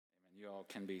You all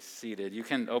can be seated. You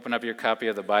can open up your copy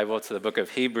of the Bible to the book of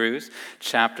Hebrews,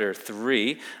 chapter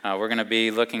 3. We're going to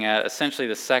be looking at essentially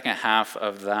the second half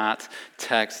of that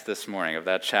text this morning, of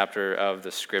that chapter of the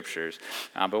Scriptures.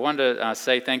 But I wanted to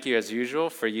say thank you as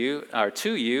usual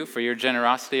to you for your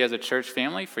generosity as a church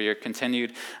family, for your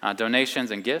continued donations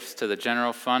and gifts to the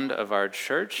general fund of our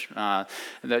church.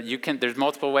 There's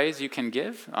multiple ways you can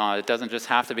give. It doesn't just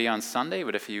have to be on Sunday,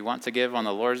 but if you want to give on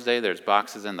the Lord's Day, there's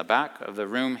boxes in the back of the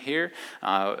room here.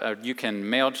 You can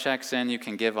mail checks in, you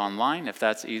can give online if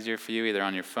that's easier for you, either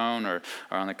on your phone or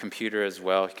on the computer as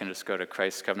well. You can just go to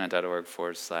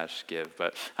christcovenant.org/give.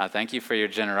 But thank you for your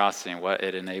generosity and what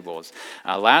it enables.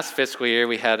 Last fiscal year,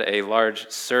 we had a large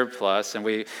surplus, and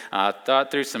we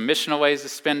thought through some missional ways to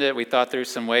spend it. We thought through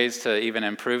some ways to even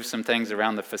improve some things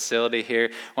around the facility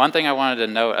here. One thing I wanted to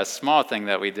note, a small thing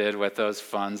that we did with those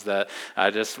funds that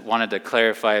I just wanted to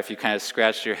clarify if you kind of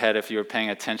scratched your head if you were paying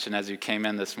attention as you came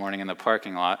in this morning in the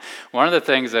parking lot. One of the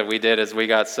things that we did is we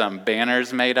got some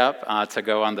banners made up to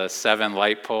go on the 7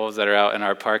 light poles that are out in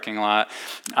our parking lot.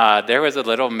 There was a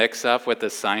little mix-up with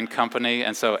the sign company,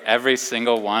 and so every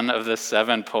single one of the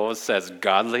 7 poles says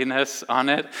godliness on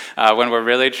it. When we're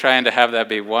really trying to have that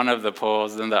be one of the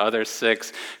poles, then the other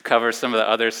 6 cover some of the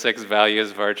other 6 values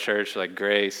of our church, like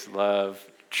grace, love,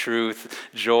 truth,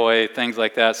 joy, things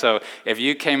like that. So if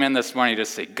you came in this morning,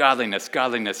 just say godliness,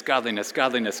 godliness, godliness,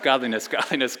 godliness, godliness,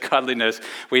 godliness, godliness.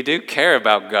 We do care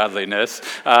about godliness,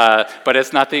 but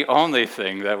it's not the only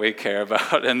thing that we care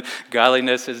about. And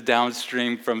godliness is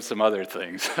downstream from some other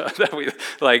things that we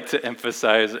like to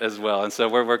emphasize as well. And so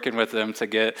we're working with them to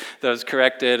get those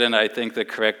corrected, and I think the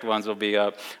correct ones will be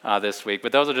up this week.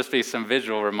 But those will just be some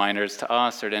visual reminders to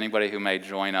us or to anybody who may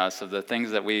join us of the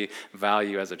things that we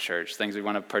value as a church, things we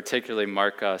want to particularly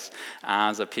mark us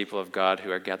as a people of God who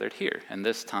are gathered here in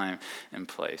this time and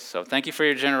place. So thank you for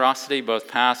your generosity, both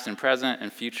past and present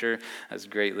and future. That's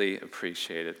greatly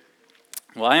appreciated.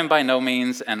 Well, I am by no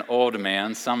means an old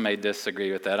man. Some may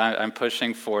disagree with that. I'm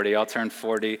pushing 40. I'll turn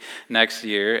 40 next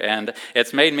year. And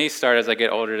it's made me start as I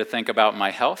get older to think about my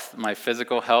health, my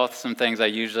physical health, some things I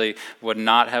usually would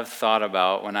not have thought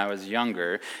about when I was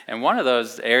younger. And one of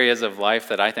those areas of life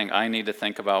that I think I need to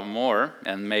think about more,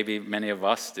 and maybe many of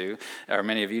us do, or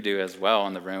many of you do as well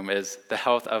in the room, is the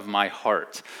health of my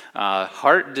heart.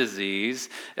 Heart disease,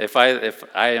 if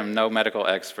I am no medical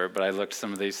expert, but I looked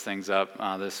some of these things up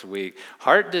this week.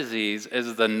 Heart disease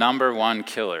is the number one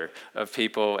killer of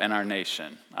people in our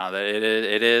nation.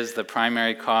 It is the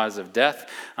primary cause of death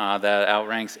that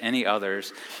outranks any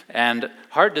others. And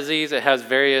heart disease, it has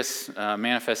various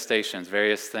manifestations,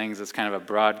 various things. It's kind of a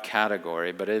broad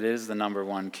category, but it is the number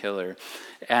one killer.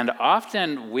 And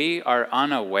often we are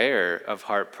unaware of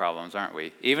heart problems, aren't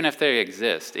we? Even if they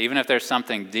exist, even if there's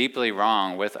something deeply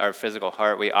wrong with our physical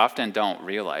heart, we often don't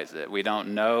realize it. We don't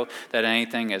know that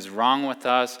anything is wrong with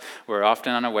us. We're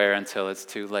often unaware until it's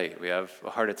too late. We have a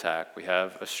heart attack, we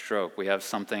have a stroke, we have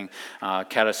something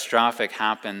catastrophic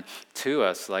happen to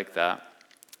us like that.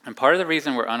 And part of the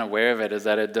reason we're unaware of it is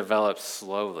that it develops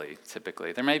slowly,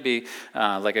 typically. There may be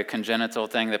like a congenital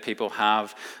thing that people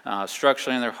have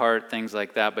structurally in their heart, things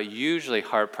like that, but usually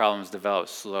heart problems develop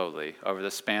slowly over the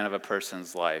span of a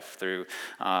person's life through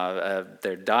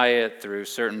their diet, through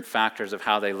certain factors of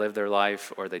how they live their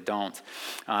life or they don't.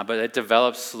 But it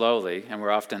develops slowly, and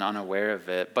we're often unaware of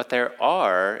it. But there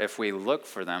are, if we look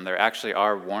for them, there actually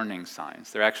are warning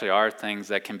signs. There actually are things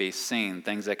that can be seen,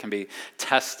 things that can be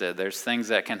tested. There's things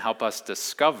that can help us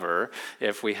discover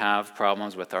if we have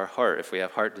problems with our heart, if we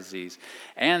have heart disease.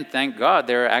 And thank God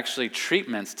there are actually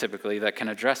treatments typically that can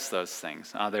address those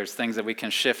things. There's things that we can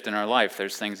shift in our life.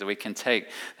 There's things that we can take.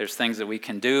 There's things that we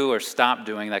can do or stop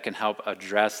doing that can help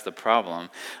address the problem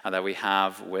that we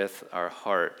have with our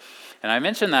heart. And I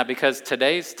mention that because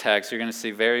today's text, you're going to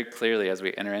see very clearly as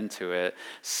we enter into it,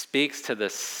 speaks to the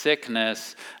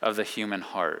sickness of the human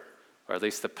heart, or at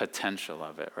least the potential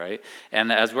of it, right?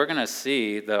 And as we're going to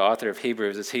see, the author of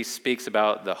Hebrews, as he speaks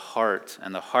about the heart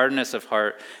and the hardness of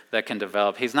heart that can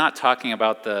develop, he's not talking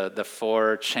about the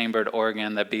 4-chambered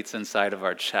organ that beats inside of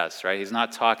our chest, right? He's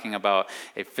not talking about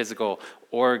a physical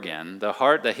organ. The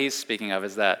heart that he's speaking of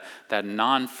is that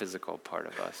non-physical part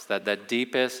of us, that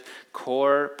deepest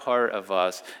core part of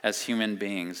us as human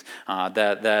beings,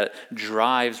 that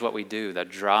drives what we do, that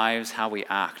drives how we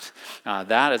act.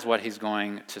 That is what he's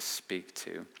going to speak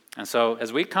to. And so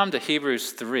as we come to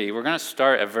Hebrews 3, we're going to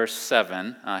start at verse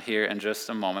 7 here in just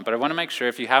a moment. But I want to make sure,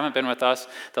 if you haven't been with us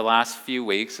the last few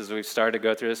weeks as we've started to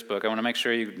go through this book, I want to make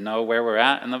sure you know where we're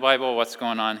at in the Bible, what's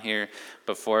going on here,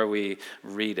 before we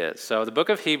read it. So the book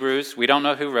of Hebrews, we don't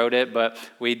know who wrote it, but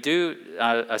we do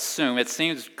assume, it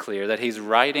seems clear, that he's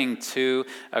writing to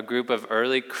a group of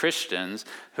early Christians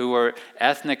who were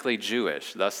ethnically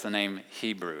Jewish, thus the name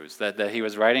Hebrews. That he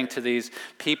was writing to these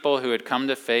people who had come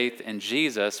to faith in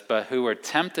Jesus, but who were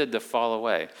tempted to fall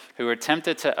away, who were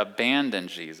tempted to abandon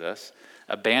Jesus,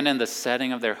 abandon the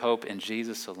setting of their hope in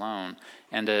Jesus alone,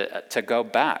 and to go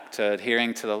back to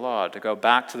adhering to the law, to go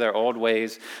back to their old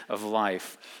ways of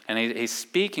life. And he's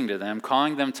speaking to them,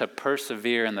 calling them to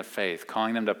persevere in the faith,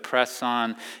 calling them to press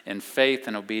on in faith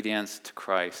and obedience to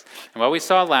Christ. And what we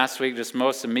saw last week, just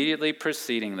most immediately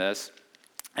preceding this,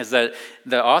 is that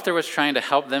the author was trying to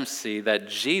help them see that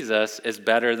Jesus is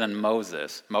better than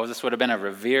Moses. Moses would have been a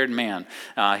revered man.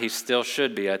 He still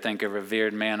should be, I think, a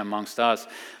revered man amongst us.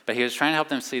 But he was trying to help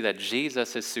them see that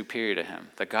Jesus is superior to him.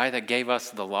 The guy that gave us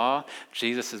the law,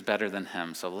 Jesus is better than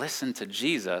him. So listen to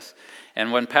Jesus.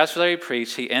 And when Pastor Larry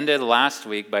preached, he ended last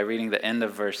week by reading the end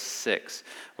of verse 6,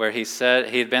 where he said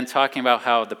he had been talking about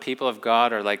how the people of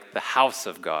God are like the house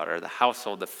of God, or the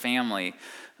household, the family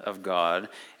of God.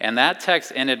 And that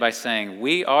text ended by saying,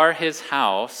 "We are his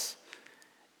house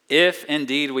if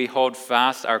indeed we hold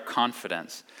fast our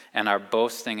confidence and our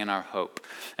boasting in our hope."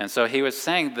 And so he was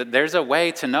saying that there's a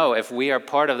way to know if we are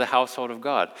part of the household of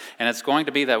God. And it's going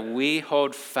to be that we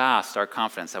hold fast our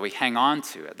confidence, that we hang on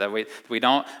to it, that we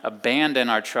don't abandon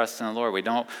our trust in the Lord. We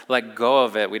don't let go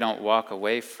of it. We don't walk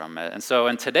away from it. And so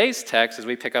in today's text, as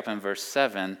we pick up in verse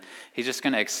 7, he's just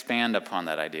going to expand upon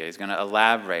that idea. He's going to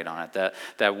elaborate on it,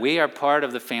 that we are part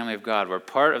of the family of God. We're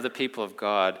part of the people of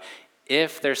God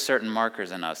if there's certain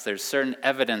markers in us, there's certain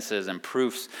evidences and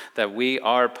proofs that we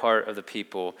are part of the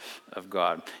people of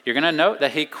God. You're going to note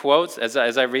that he quotes, as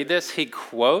I read this, he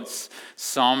quotes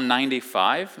Psalm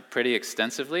 95 pretty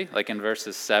extensively, like in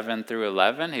verses 7 through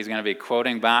 11. He's going to be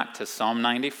quoting back to Psalm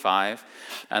 95,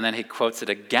 and then he quotes it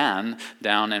again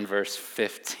down in verse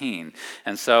 15.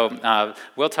 And so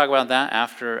we'll talk about that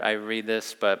after I read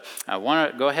this, but I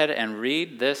want to go ahead and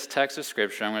read this text of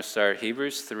Scripture. I'm going to start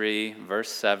Hebrews 3, verse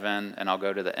 7, and I'll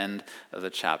go to the end of the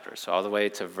chapter, so all the way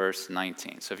to verse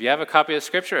 19. So if you have a copy of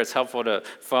Scripture, it's helpful to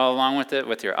follow along with it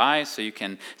with your eyes so you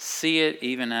can see it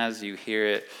even as you hear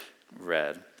it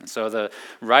read. And so the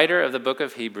writer of the book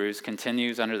of Hebrews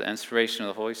continues under the inspiration of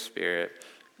the Holy Spirit,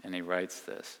 and he writes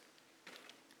this: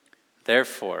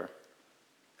 "Therefore,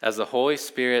 as the Holy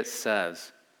Spirit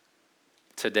says,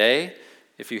 today,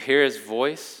 if you hear his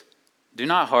voice, do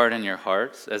not harden your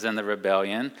hearts, as in the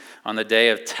rebellion on the day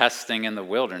of testing in the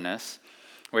wilderness,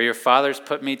 where your fathers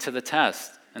put me to the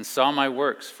test and saw my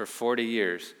works for 40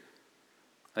 years.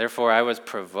 Therefore I was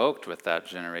provoked with that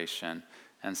generation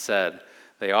and said,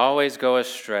 they always go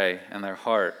astray in their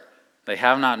heart. They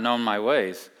have not known my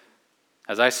ways.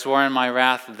 As I swore in my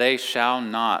wrath, they shall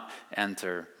not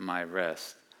enter my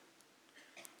rest.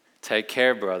 Take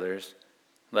care, brothers,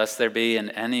 lest there be in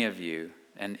any of you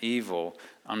an evil,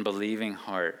 unbelieving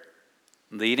heart,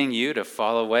 leading you to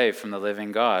fall away from the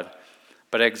living God.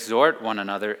 But exhort one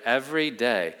another every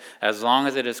day, as long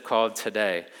as it is called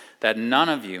today, that none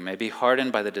of you may be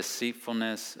hardened by the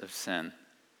deceitfulness of sin.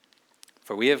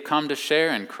 For we have come to share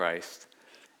in Christ,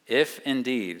 if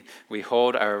indeed we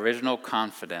hold our original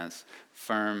confidence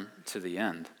firm to the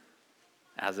end.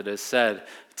 As it is said,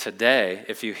 today,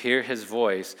 if you hear his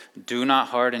voice, do not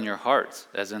harden your hearts,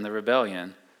 as in the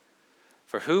rebellion.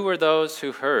 For who were those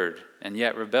who heard and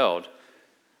yet rebelled?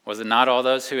 Was it not all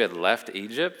those who had left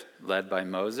Egypt, led by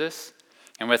Moses?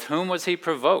 And with whom was he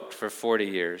provoked for 40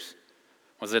 years?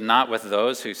 Was it not with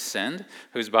those who sinned,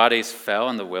 whose bodies fell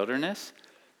in the wilderness?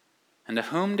 And to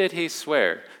whom did he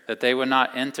swear that they would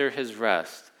not enter his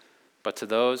rest, but to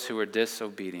those who were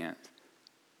disobedient?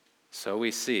 So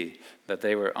we see that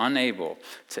they were unable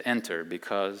to enter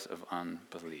because of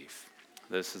unbelief."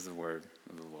 This is the word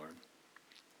of the Lord.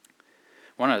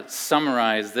 I want to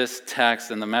summarize this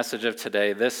text and the message of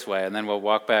today this way, and then we'll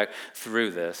walk back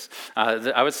through this.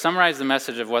 I would summarize the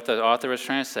message of what the author was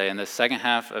trying to say in the second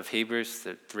half of Hebrews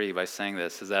 3 by saying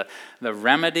this, is that the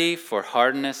remedy for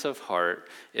hardness of heart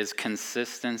is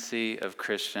consistency of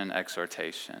Christian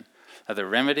exhortation. The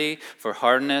remedy for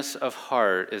hardness of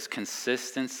heart is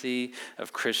consistency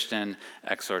of Christian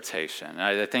exhortation. And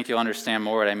I think you'll understand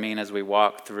more what I mean as we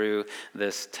walk through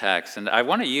this text. And I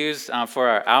want to use for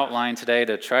our outline today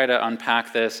to try to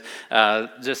unpack this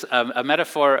just a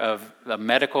metaphor of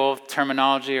medical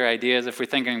terminology or ideas. If we're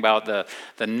thinking about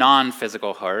the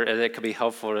non-physical heart, it could be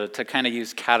helpful to kind of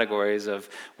use categories of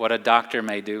what a doctor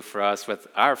may do for us with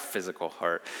our physical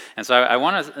heart. And so I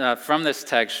want to, from this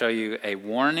text, show you a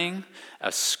warning, warning,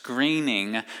 a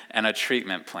screening, and a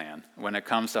treatment plan when it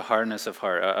comes to hardness of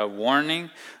heart. A warning,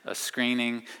 a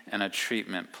screening, and a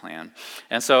treatment plan.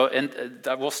 And so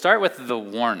we'll start with the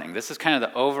warning. This is kind of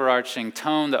the overarching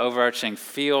tone, the overarching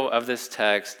feel of this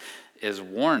text is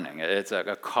warning. It's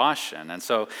a caution. And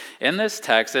so in this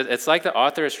text, it's like the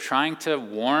author is trying to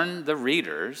warn the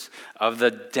readers of the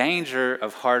danger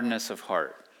of hardness of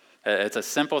heart. It's a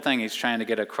simple thing he's trying to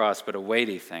get across, but a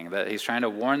weighty thing, that he's trying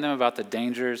to warn them about the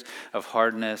dangers of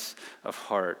hardness of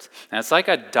heart. And it's like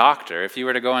a doctor. If you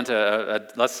were to go into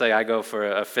let's say I go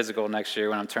for a physical next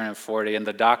year when I'm turning 40, and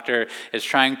the doctor is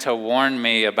trying to warn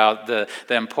me about the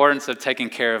importance of taking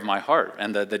care of my heart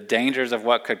and the dangers of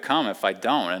what could come if I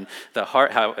don't. And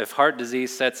if heart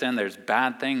disease sets in, there's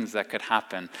bad things that could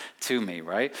happen to me,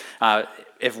 right?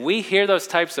 If we hear those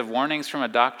types of warnings from a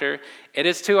doctor, it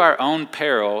is to our own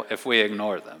peril if we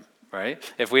ignore them, right?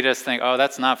 If we just think, oh,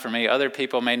 that's not for me. Other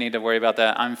people may need to worry about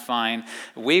that. I'm fine.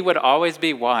 We would always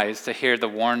be wise to hear the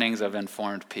warnings of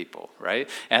informed people, right?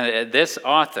 And this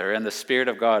author and the Spirit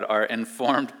of God are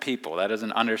informed people. That is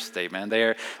an understatement. They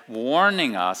are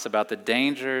warning us about the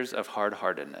dangers of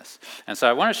hard-heartedness. And so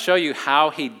I want to show you how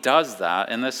he does that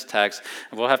in this text.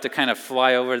 We'll have to kind of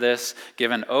fly over this,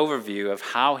 give an overview of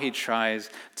how he tries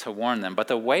to warn them. But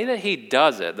the way that he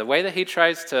does it, the way that he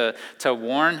tries to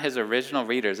warn his original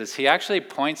readers is he actually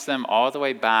points them all the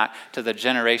way back to the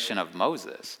generation of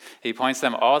Moses. He points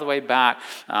them all the way back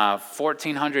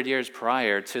 1,400 years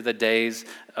prior to the days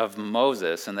of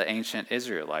Moses and the ancient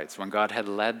Israelites when God had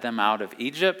led them out of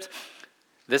Egypt.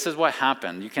 This is what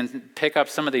happened. You can pick up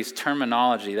some of these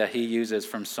terminology that he uses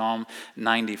from Psalm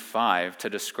 95 to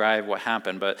describe what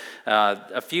happened. But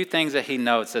a few things that he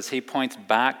notes as he points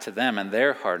back to them and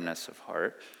their hardness of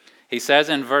heart. He says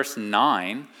in verse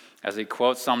 9, as he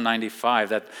quotes Psalm 95,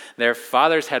 that their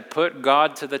fathers had put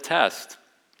God to the test,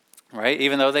 right?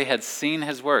 Even though they had seen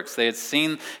his works, they had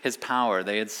seen his power,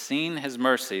 they had seen his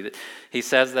mercy. He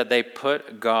says that they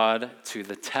put God to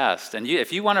the test. And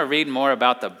if you want to read more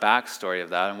about the backstory of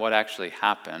that and what actually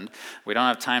happened, we don't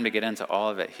have time to get into all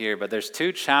of it here, but there's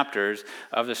 2 chapters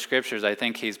of the scriptures I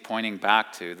think he's pointing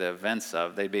back to the events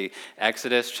of. They'd be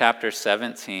Exodus chapter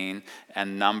 17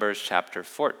 and Numbers chapter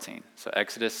 14. So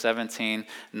Exodus 17,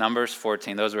 Numbers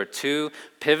 14. Those were 2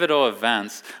 pivotal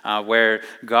events where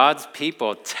God's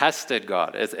people tested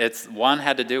God. It's one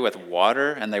had to do with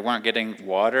water, and they weren't getting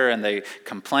water, and they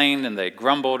complained and they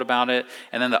grumbled about it.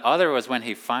 And then the other was when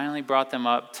he finally brought them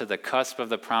up to the cusp of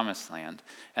the promised land,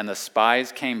 and the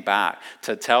spies came back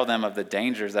to tell them of the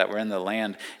dangers that were in the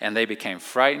land, and they became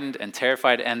frightened and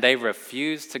terrified, and they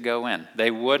refused to go in. They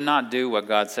would not do what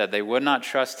God said. They would not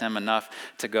trust him enough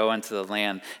to go into the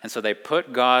land. And so they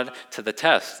put God to the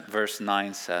test, verse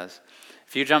 9 says.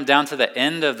 If you jump down to the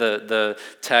end of the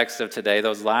text of today,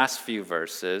 those last few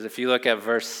verses, if you look at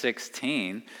verse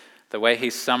 16, the way he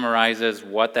summarizes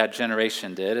what that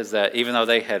generation did is that even though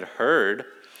they had heard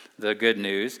the good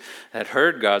news, had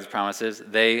heard God's promises,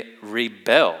 they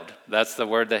rebelled. That's the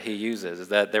word that he uses, is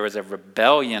that there was a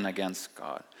rebellion against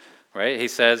God, right? He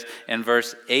says in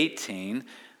verse 18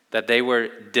 that they were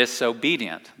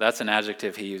disobedient. That's an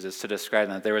adjective he uses to describe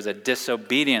them. There was a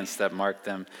disobedience that marked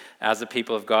them as the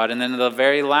people of God. And then in the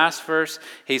very last verse,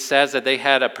 he says that they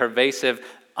had a pervasive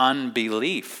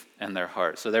unbelief in their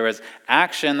hearts. So there was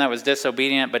action that was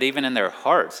disobedient, but even in their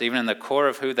hearts, even in the core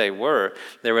of who they were,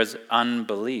 there was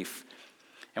unbelief.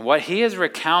 And what he is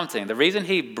recounting, the reason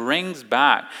he brings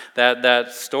back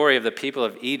that story of the people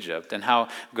of Egypt and how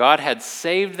God had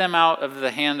saved them out of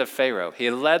the hand of Pharaoh. He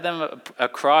had led them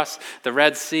across the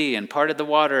Red Sea and parted the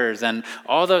waters and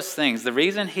all those things. The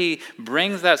reason he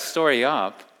brings that story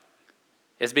up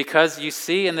is because you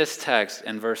see in this text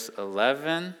in verse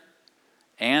 11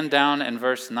 and down in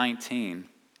verse 19,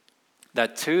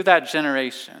 that to that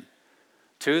generation,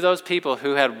 to those people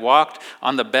who had walked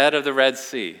on the bed of the Red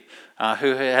Sea,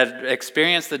 who had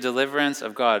experienced the deliverance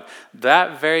of God,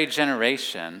 that very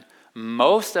generation,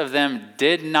 most of them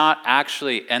did not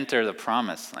actually enter the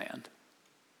promised land,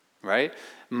 right?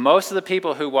 Most of the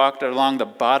people who walked along the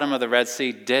bottom of the Red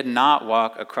Sea did not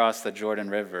walk across the Jordan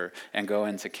River and go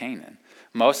into Canaan.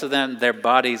 Most of them, their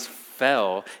bodies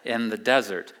fell in the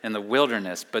desert, in the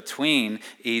wilderness between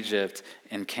Egypt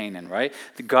and Canaan, right?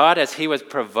 God, as he was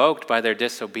provoked by their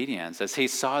disobedience, as he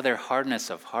saw their hardness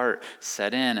of heart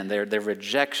set in and their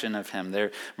rejection of him,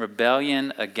 their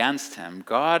rebellion against him,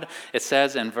 God, it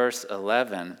says in verse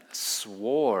 11,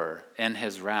 swore in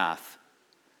his wrath,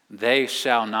 they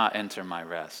shall not enter my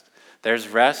rest. There's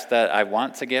rest that I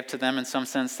want to give to them in some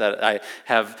sense, that I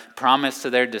have promised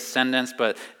to their descendants,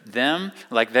 but them,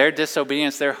 like their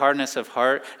disobedience, their hardness of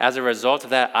heart, as a result of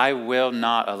that, I will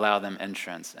not allow them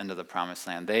entrance into the promised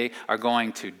land. They are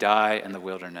going to die in the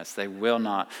wilderness. They will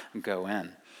not go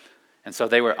in. And so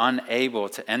they were unable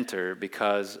to enter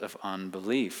because of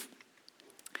unbelief.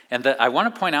 And I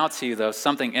want to point out to you, though,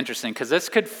 something interesting, because this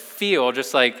could feel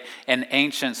just like an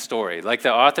ancient story. Like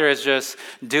the author is just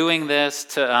doing this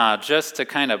to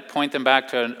kind of point them back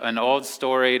to an old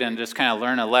story and just kind of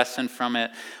learn a lesson from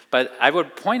it. But I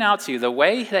would point out to you the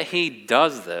way that he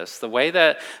does this, the way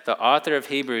that the author of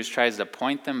Hebrews tries to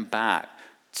point them back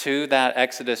to that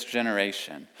Exodus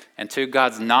generation and to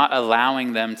God's not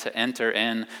allowing them to enter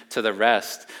into the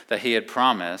rest that he had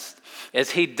promised,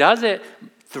 is he does it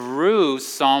through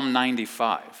Psalm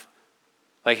 95.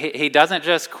 Like he doesn't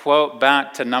just quote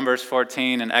back to Numbers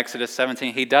 14 and Exodus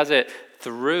 17. He does it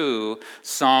through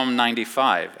Psalm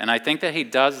 95. And I think that he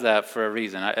does that for a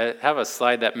reason. I have a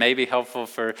slide that may be helpful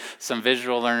for some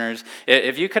visual learners.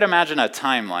 If you could imagine a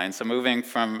timeline, so moving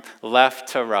from left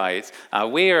to right,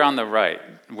 we are on the right.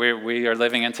 We are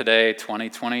living in today,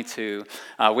 2022.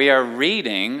 We are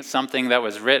reading something that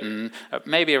was written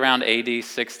maybe around AD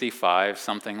 65,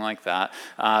 something like that,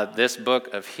 this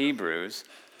book of Hebrews.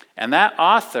 And that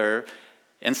author,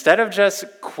 instead of just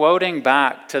quoting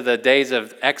back to the days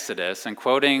of Exodus and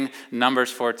quoting Numbers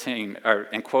 14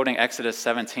 and quoting Exodus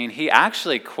 17, he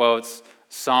actually quotes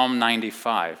Psalm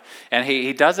 95. And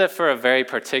he does it for a very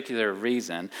particular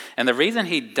reason. And the reason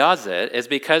he does it is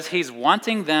because he's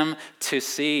wanting them to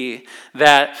see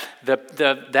that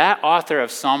that author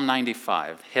of Psalm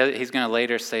 95, he's going to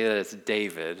later say that it's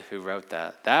David who wrote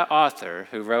that. That author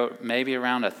who wrote maybe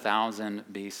around 1000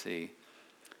 BC,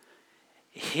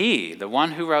 he, the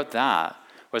one who wrote that,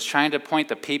 was trying to point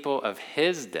the people of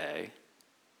his day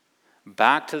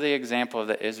back to the example of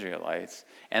the Israelites.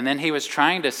 And then he was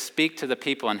trying to speak to the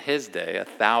people in his day,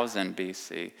 1000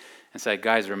 BC, and say,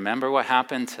 guys, remember what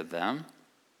happened to them?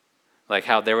 Like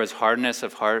how there was hardness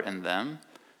of heart in them,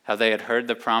 how they had heard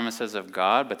the promises of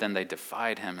God, but then they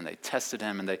defied him and they tested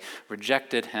him and they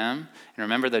rejected him. And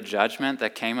remember the judgment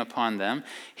that came upon them?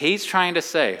 He's trying to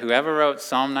say, whoever wrote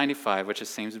Psalm 95, which it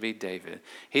seems to be David,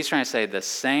 he's trying to say the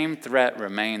same threat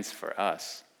remains for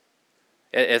us.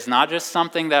 It's not just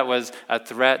something that was a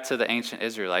threat to the ancient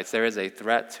Israelites. There is a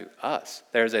threat to us.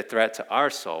 There is a threat to our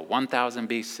soul, 1000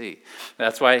 BC.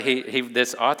 That's why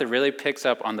this author really picks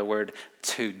up on the word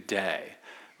today,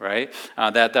 right?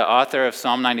 That the author of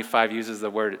Psalm 95 uses the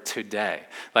word today.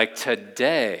 Like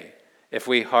today, if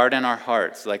we harden our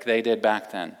hearts like they did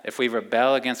back then, if we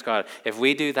rebel against God, if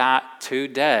we do that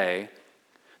today,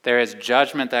 there is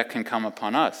judgment that can come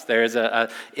upon us. There is an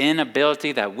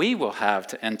inability that we will have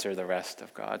to enter the rest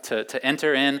of God, to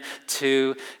enter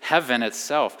into heaven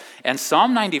itself. And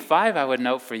Psalm 95, I would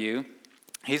note for you,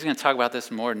 he's going to talk about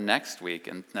this more next week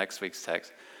in next week's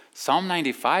text. Psalm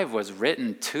 95 was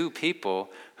written to people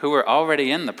who were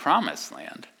already in the promised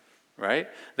land, right?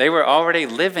 They were already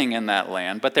living in that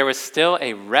land, but there was still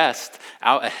a rest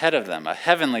out ahead of them, a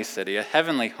heavenly city, a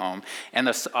heavenly home. And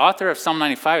the author of Psalm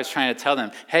 95 is trying to tell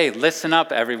them, hey, listen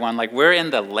up, everyone. Like we're in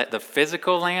the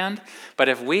physical land, but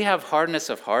if we have hardness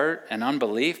of heart and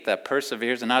unbelief that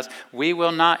perseveres in us, we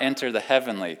will not enter the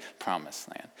heavenly promised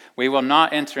land. We will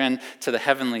not enter into the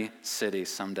heavenly city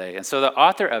someday. And so the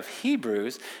author of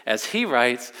Hebrews, as he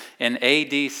writes in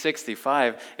AD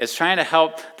 65, is trying to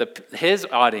help his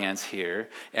audience here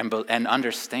and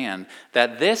understand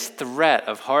that this threat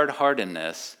of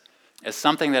hard-heartedness is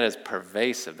something that is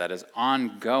pervasive, that is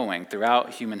ongoing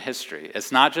throughout human history.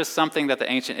 It's not just something that the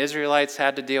ancient Israelites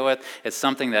had to deal with. It's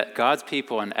something that God's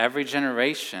people in every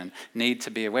generation need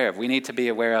to be aware of. We need to be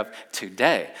aware of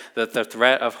today, the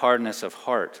threat of hardness of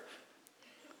heart.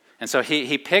 And so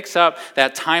he picks up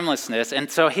that timelessness.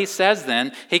 And so he says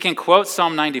then, he can quote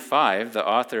Psalm 95, the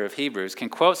author of Hebrews, can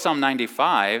quote Psalm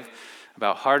 95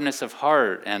 about hardness of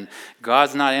heart and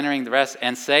God's not entering the rest,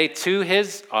 and say to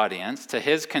his audience, to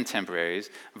his contemporaries,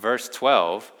 verse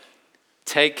 12,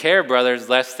 take care, brothers,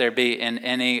 lest there be in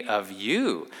any of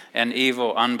you an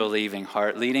evil, unbelieving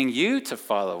heart, leading you to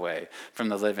fall away from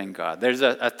the living God. There's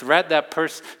a threat that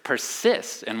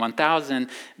persists in 1000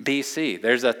 BC.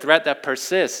 There's a threat that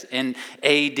persists in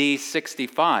AD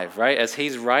 65, right, as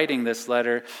he's writing this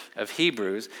letter of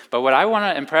Hebrews. But what I want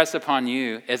to impress upon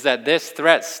you is that this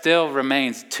threat still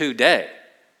remains today,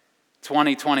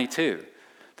 2022.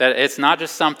 That it's not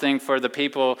just something for the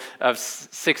people of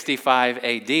 65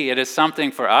 AD. It is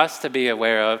something for us to be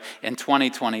aware of in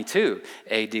 2022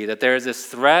 AD. That there is this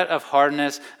threat of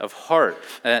hardness of heart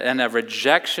and a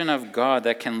rejection of God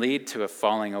that can lead to a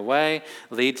falling away,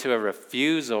 lead to a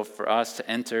refusal for us to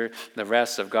enter the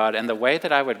rest of God. And the way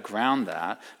that I would ground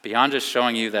that, beyond just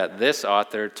showing you that this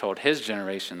author told his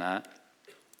generation that,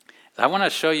 I want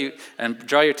to show you and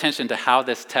draw your attention to how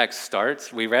this text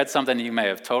starts. We read something, you may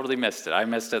have totally missed it. I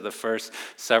missed it the first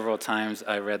several times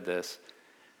I read this.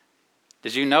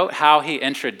 Did you note how he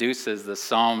introduces the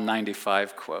Psalm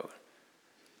 95 quote?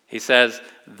 He says,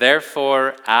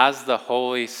 therefore, as the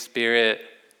Holy Spirit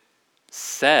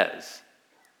says,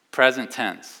 present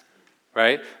tense,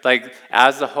 right? Like,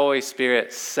 as the Holy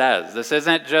Spirit says. This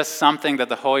isn't just something that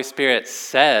the Holy Spirit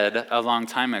said a long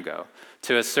time ago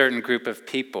to a certain group of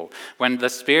people. When the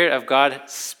Spirit of God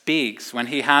speaks, when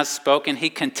he has spoken,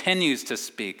 he continues to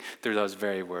speak through those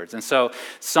very words. And so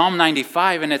Psalm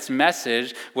 95 and its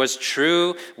message was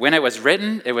true when it was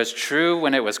written, it was true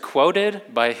when it was quoted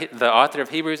by the author of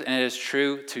Hebrews, and it is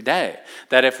true today.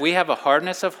 That if we have a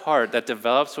hardness of heart that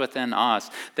develops within us,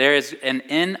 there is an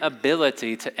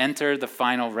inability to enter the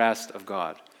final rest of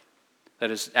God. That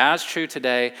is as true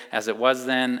today as it was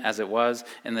then, as it was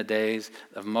in the days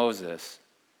of Moses.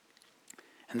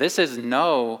 And this is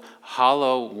no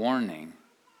hollow warning.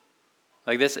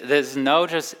 Like this, there's no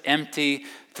just empty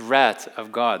threat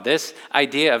of God. This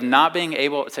idea of not being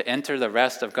able to enter the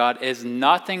rest of God is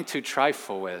nothing to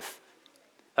trifle with.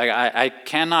 Like I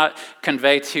cannot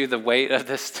convey to you the weight of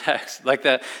this text. Like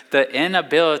the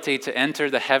inability to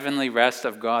enter the heavenly rest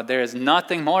of God, there is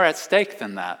nothing more at stake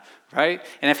than that. Right?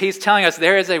 And if he's telling us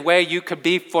there is a way you could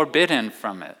be forbidden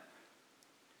from it,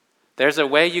 there's a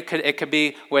way it could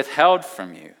be withheld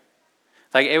from you.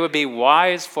 Like it would be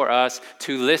wise for us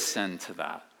to listen to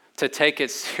that, to take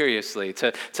it seriously,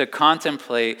 to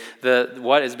contemplate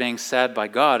what is being said by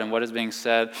God and what is being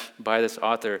said by this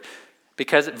author.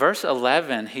 Because verse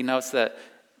 11, he notes that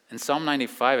in Psalm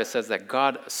 95, it says that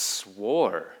God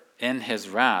swore in his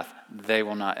wrath, they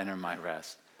will not enter my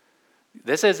rest.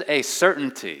 This is a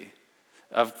certainty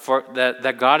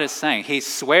that God is saying. He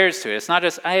swears to it. It's not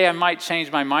just, hey, I might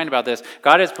change my mind about this.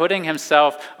 God is putting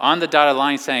himself on the dotted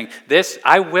line saying, this,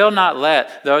 I will not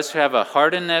let those who have a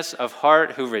hardness of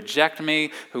heart, who reject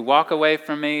me, who walk away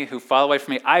from me, who fall away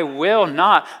from me, I will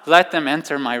not let them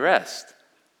enter my rest.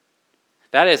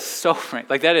 That is sobering.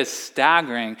 Like that is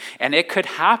staggering. And it could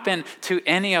happen to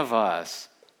any of us.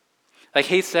 Like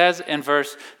he says in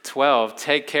verse 12,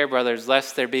 take care, brothers,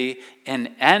 lest there be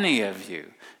in any of you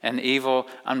an evil,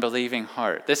 unbelieving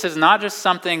heart. This is not just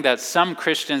something that some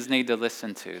Christians need to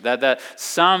listen to.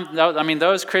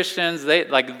 Those Christians,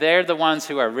 they're the ones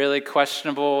who are really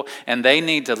questionable, and they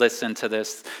need to listen to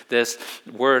this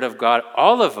word of God.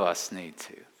 All of us need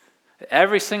to.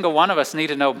 Every single one of us need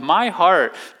to know my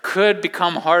heart could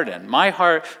become hardened. My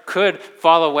heart could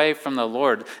fall away from the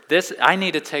Lord. I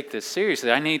need to take this seriously.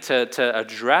 I need to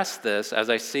address this as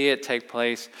I see it take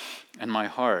place in my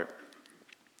heart.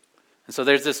 And so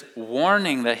there's this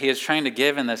warning that he is trying to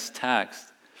give in this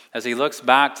text as he looks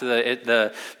back to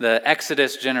the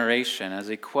Exodus generation, as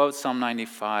he quotes Psalm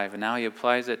 95, and now he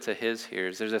applies it to his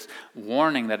hearers. There's this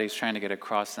warning that he's trying to get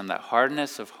across them, that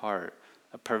hardness of heart,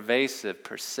 a pervasive,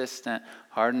 persistent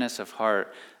hardness of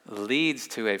heart leads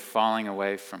to a falling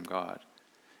away from God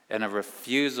and a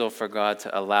refusal for God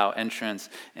to allow entrance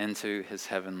into his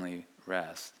heavenly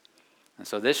rest. And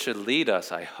so this should lead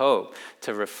us, I hope,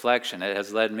 to reflection. It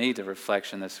has led me to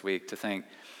reflection this week to think,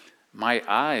 might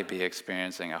I be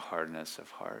experiencing a hardness of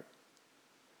heart?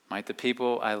 Might the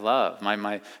people I love,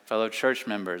 my fellow church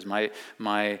members,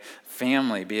 my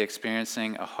family be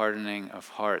experiencing a hardening of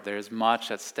heart? There is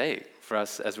much at stake for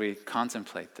us as we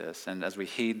contemplate this and as we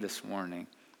heed this warning.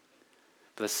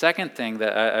 But the second thing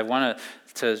that I want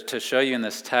to show you in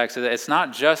this text is that it's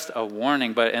not just a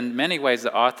warning, but in many ways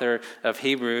the author of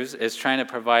Hebrews is trying to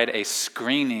provide a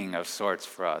screening of sorts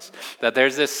for us. That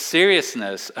there's this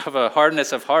seriousness of a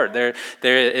hardness of heart.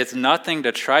 It's nothing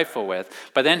to trifle with.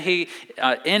 But then he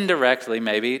indirectly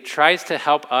maybe tries to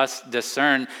help us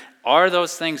discern, are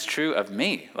those things true of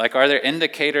me? Like, are there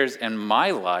indicators in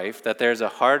my life that there's a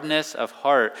hardness of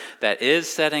heart that is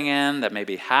setting in, that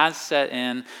maybe has set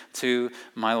in to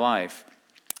my life?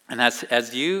 And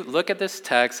as you look at this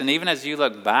text, and even as you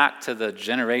look back to the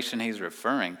generation he's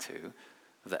referring to,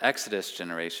 the Exodus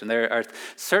generation, there are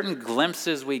certain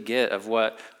glimpses we get of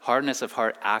what hardness of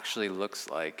heart actually looks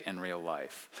like in real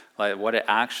life, like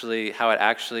how it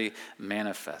actually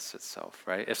manifests itself,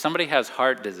 right? If somebody has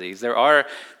heart disease, there are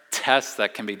tests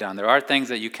that can be done. There are things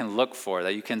that you can look for,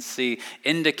 that you can see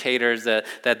indicators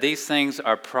that these things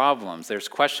are problems. There's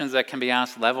questions that can be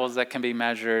asked, levels that can be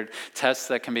measured, tests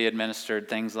that can be administered,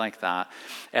 things like that.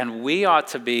 And we ought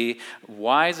to be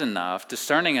wise enough,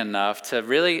 discerning enough to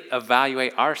really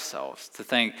evaluate ourselves, to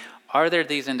think, are there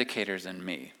these indicators in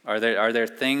me? Are there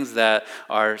things that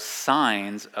are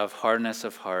signs of hardness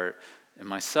of heart in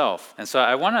myself? And so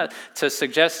I want to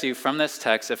suggest to you from this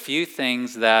text a few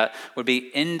things that would be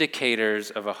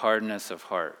indicators of a hardness of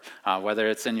heart, whether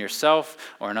it's in yourself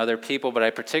or in other people, but I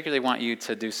particularly want you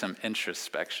to do some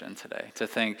introspection today, to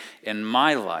think, in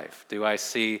my life, do I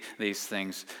see these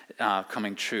things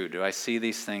coming true? Do I see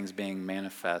these things being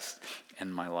manifest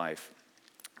in my life?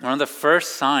 One of the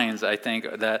first signs, I think,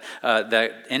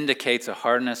 that indicates a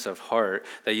hardness of heart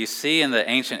that you see in the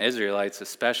ancient Israelites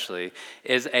especially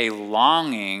is a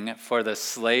longing for the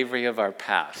slavery of our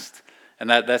past. And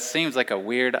that seems like a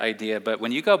weird idea, but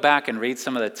when you go back and read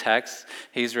some of the texts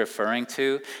he's referring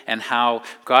to and how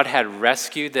God had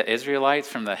rescued the Israelites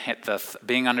from the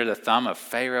being under the thumb of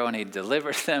Pharaoh, and he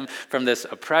delivered them from this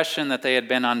oppression that they had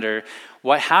been under,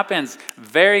 what happens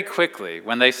very quickly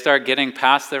when they start getting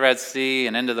past the Red Sea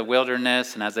and into the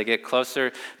wilderness, and as they get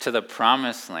closer to the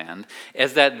Promised Land,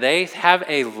 is that they have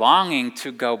a longing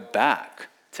to go back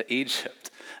to Egypt.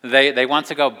 They want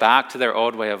to go back to their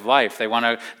old way of life. They want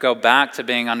to go back to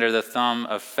being under the thumb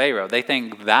of Pharaoh. They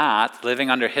think that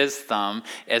living under his thumb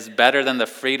is better than the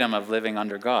freedom of living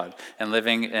under God and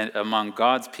living among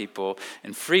God's people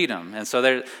in freedom. And so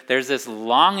there's this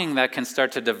longing that can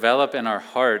start to develop in our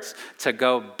hearts to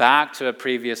go back to a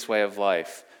previous way of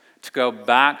life, to go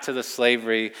back to the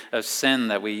slavery of sin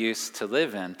that we used to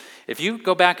live in. If you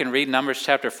go back and read Numbers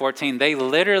chapter 14, they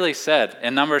literally said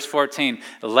in Numbers 14,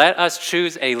 let us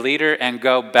choose a leader and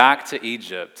go back to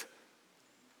Egypt.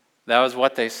 That was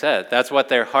what they said. That's what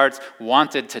their hearts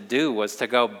wanted to do, was to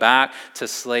go back to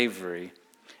slavery.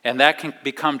 And that can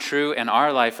become true in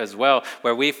our life as well,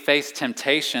 where we face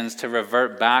temptations to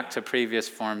revert back to previous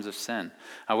forms of sin.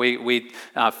 We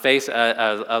face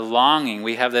a longing.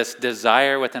 We have this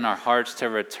desire within our hearts to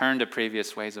return to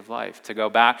previous ways of life, to go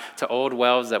back to old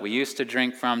wells that we used to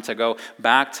drink from, to go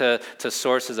back to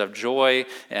sources of joy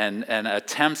and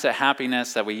attempts at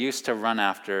happiness that we used to run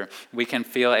after. We can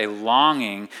feel a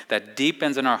longing that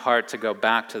deepens in our heart to go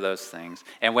back to those things.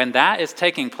 And when that is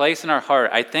taking place in our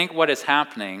heart, I think what is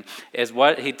happening is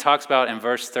what he talks about in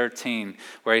verse 13,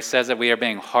 where he says that we are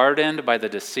being hardened by the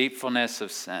deceitfulness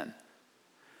of sin.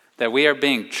 That we are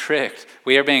being tricked,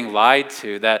 we are being lied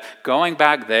to, that going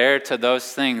back there to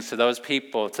those things, to those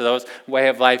people, to those way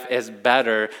of life is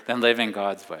better than living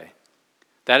God's way.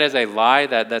 That is a lie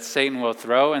that Satan will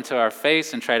throw into our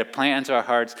face and try to plant into our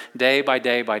hearts day by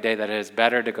day by day, that it is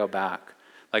better to go back.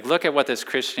 Like, look at what this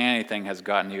Christianity thing has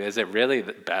gotten you. Is it really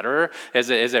better? Is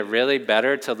it really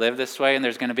better to live this way? And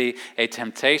there's going to be a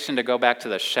temptation to go back to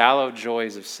the shallow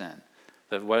joys of sin.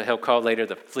 What he'll call later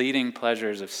the fleeting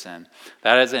pleasures of sin.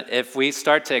 That is, if we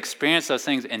start to experience those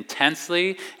things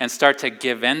intensely and start to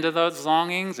give in to those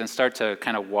longings and start to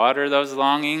kind of water those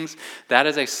longings, that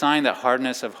is a sign that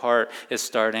hardness of heart is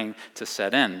starting to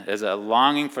set in, is a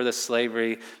longing for the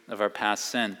slavery of our past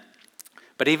sin.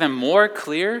 But even more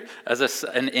clear as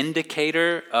an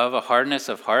indicator of a hardness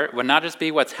of heart would not just be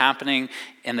what's happening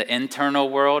in the internal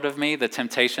world of me, the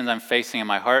temptations I'm facing in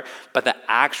my heart, but the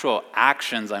actual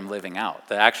actions I'm living out,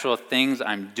 the actual things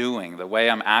I'm doing, the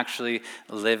way I'm actually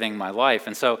living my life.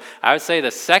 And so I would say the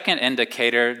second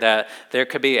indicator that there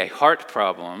could be a heart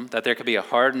problem, that there could be a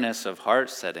hardness of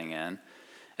heart setting in,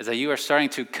 is that you are starting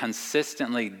to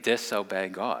consistently disobey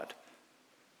God.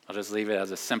 I'll just leave it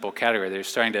as a simple category. They're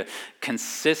starting to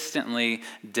consistently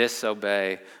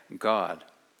disobey God.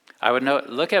 I would note,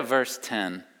 look at verse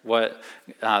 10, what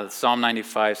Psalm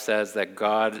 95 says that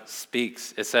God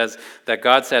speaks. It says that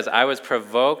God says, I was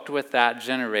provoked with that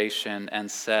generation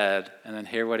and said, and then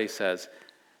hear what he says,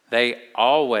 they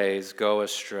always go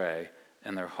astray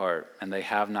in their heart, and they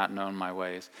have not known my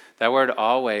ways. That word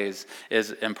always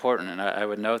is important, and I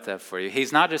would note that for you.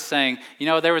 He's not just saying,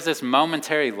 there was this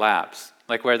momentary lapse,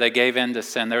 like where they gave in to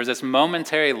sin. There was this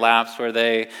momentary lapse where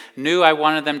they knew I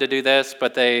wanted them to do this,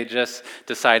 but they just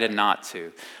decided not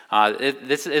to.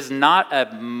 This is not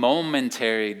a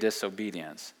momentary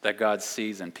disobedience that God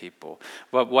sees in people.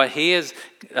 But what he is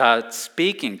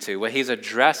speaking to, what he's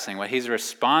addressing, what he's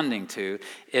responding to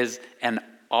is an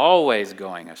always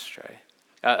going astray.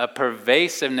 A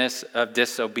pervasiveness of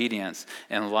disobedience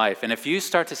in life. And if you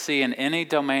start to see in any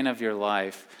domain of your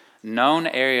life known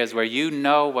areas where you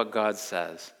know what God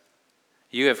says,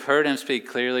 You have heard him speak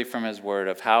clearly from his word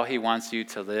of how he wants you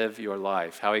to live your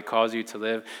life, how he calls you to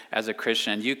live as a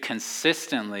Christian, and you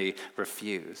consistently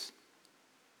refuse.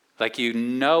 Like you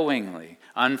knowingly,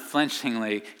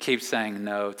 unflinchingly keep saying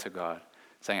no to God.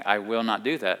 Saying, I will not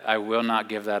do that. I will not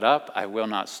give that up. I will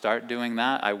not start doing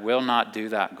that. I will not do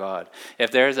that, God.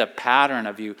 If there is a pattern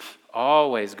of you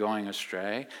always going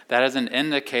astray, that is an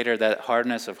indicator that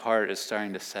hardness of heart is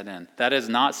starting to set in. That is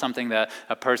not something that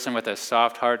a person with a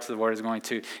soft heart to the Lord is going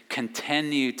to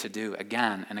continue to do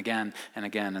again and again and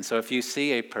again. And so if you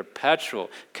see a perpetual,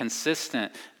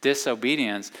 consistent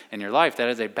disobedience in your life, that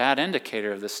is a bad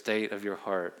indicator of the state of your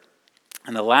heart.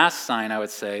 And the last sign, I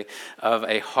would say, of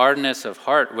a hardness of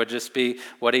heart would just be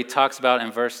what he talks about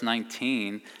in verse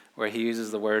 19, where he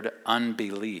uses the word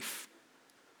unbelief.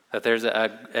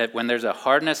 That when there's a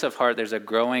hardness of heart, there's a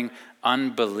growing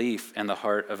unbelief in the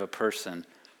heart of a person.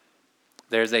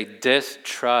 There's a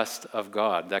distrust of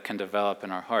God that can develop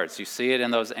in our hearts. You see it in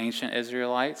those ancient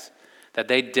Israelites, that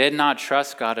they did not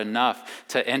trust God enough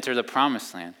to enter the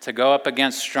promised land, to go up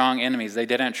against strong enemies. They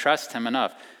didn't trust him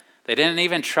enough. They didn't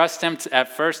even trust him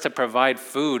at first to provide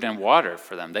food and water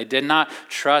for them. They did not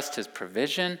trust his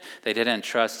provision. They didn't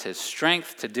trust his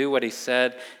strength to do what he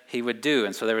said he would do.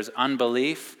 And so there was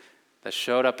unbelief that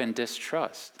showed up in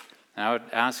distrust. And I would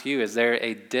ask you, is there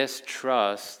a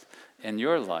distrust in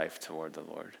your life toward the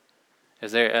Lord?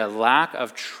 Is there a lack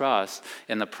of trust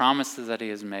in the promises that he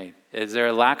has made? Is there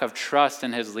a lack of trust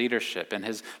in his leadership, in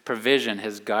his provision,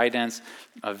 his guidance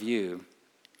of you?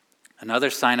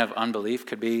 Another sign of unbelief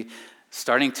could be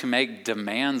starting to make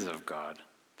demands of God.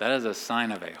 That is a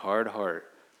sign of a hard heart.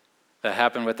 That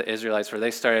happened with the Israelites, where they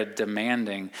started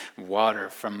demanding water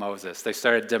from Moses. They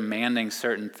started demanding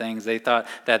certain things. They thought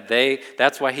that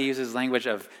that's why he uses language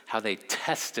of how they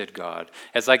tested God.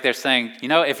 It's like they're saying,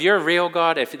 if you're a real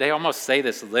God, if they almost say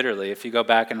this literally, if you go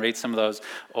back and read some of those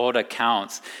old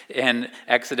accounts in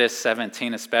Exodus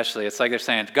 17 especially, it's like they're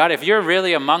saying, God, if you're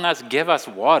really among us, give us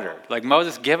water. Like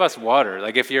Moses, give us water.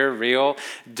 Like if you're real,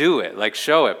 do it. Like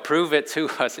show it, prove it to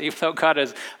us, even though God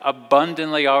has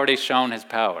abundantly already shown his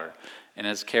power and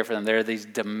his care for them. There are these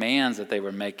demands that they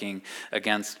were making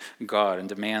against God and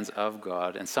demands of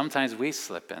God. And sometimes we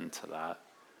slip into that.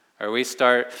 Or we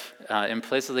start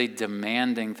implicitly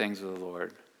demanding things of the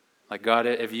Lord. Like, God,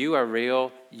 if you are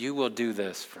real, you will do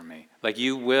this for me. Like,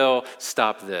 you will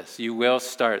stop this. You will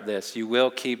start this. You will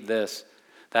keep this.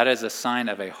 That is a sign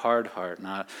of a hard heart,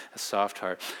 not a soft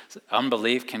heart.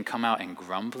 Unbelief can come out in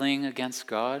grumbling against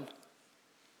God.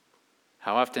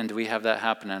 How often do we have that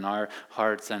happen in our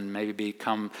hearts and maybe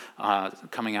coming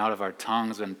out of our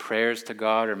tongues in prayers to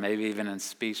God, or maybe even in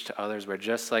speech to others, where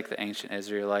just like the ancient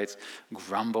Israelites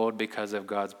grumbled because of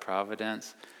God's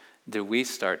providence, do we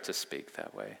start to speak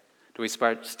that way? Do we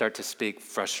start to speak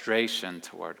frustration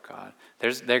toward God?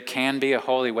 There can be a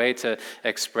holy way to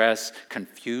express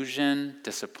confusion,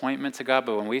 disappointment to God,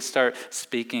 but when we start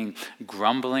speaking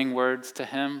grumbling words to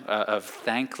him of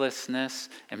thanklessness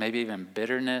and maybe even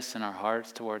bitterness in our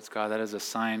hearts towards God, that is a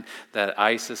sign that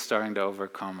ice is starting to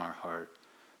overcome our heart.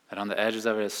 That on the edges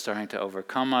of it is starting to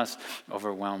overcome us,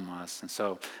 overwhelm us. And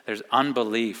so there's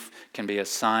unbelief can be a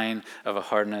sign of a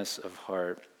hardness of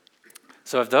heart.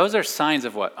 So if those are signs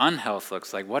of what unhealth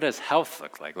looks like, what does health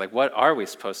look like? Like, what are we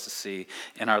supposed to see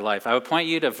in our life? I would point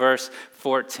you to verse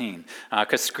 14,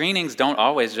 because screenings don't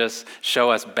always just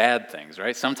show us bad things,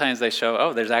 right? Sometimes they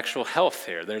show, there's actual health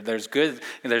here. There's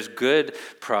good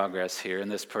progress here in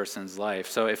this person's life.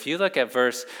 So if you look at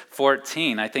verse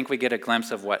 14, I think we get a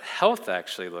glimpse of what health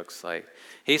actually looks like.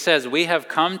 He says, we have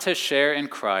come to share in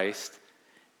Christ.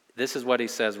 This is what he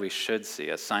says we should see,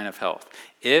 a sign of health.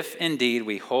 If indeed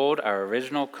we hold our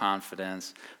original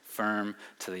confidence firm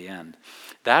to the end.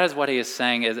 That is what he is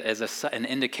saying is an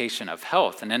indication of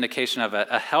health, an indication of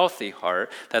a healthy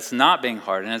heart that's not being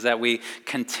hardened, is that we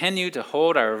continue to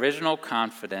hold our original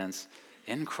confidence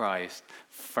in Christ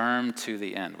firm to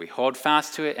the end. We hold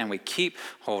fast to it and we keep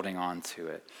holding on to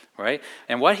it, right?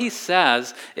 And what he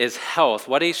says is health.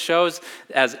 What he shows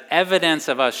as evidence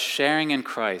of us sharing in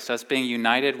Christ, us being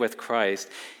united with Christ,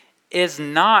 is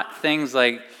not things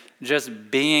like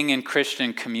just being in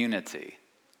Christian community,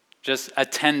 just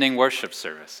attending worship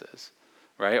services,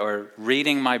 right? Or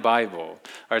reading my Bible,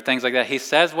 or things like that. He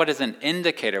says what is an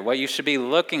indicator, what you should be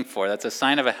looking for, that's a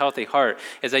sign of a healthy heart,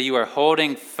 is that you are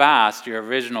holding fast your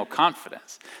original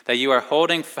confidence, that you are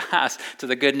holding fast to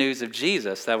the good news of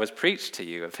Jesus that was preached to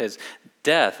you, of his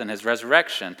death and his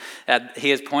resurrection. He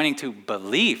is pointing to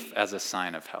belief as a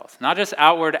sign of health. Not just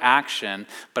outward action,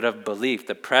 but of belief,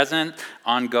 the present,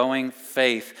 ongoing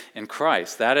faith in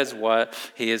Christ. That is what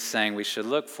he is saying we should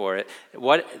look for.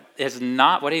 What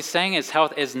he's saying is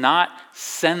health is not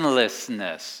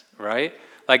sinlessness, right?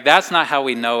 Like, that's not how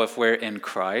we know if we're in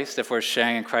Christ, if we're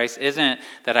sharing in Christ, isn't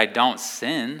that I don't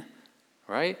sin,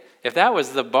 right? If that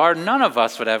was the bar, none of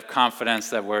us would have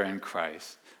confidence that we're in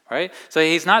Christ. Right? So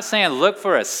he's not saying look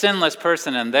for a sinless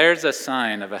person and there's a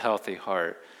sign of a healthy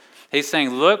heart. He's saying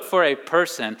look for a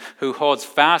person who holds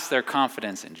fast their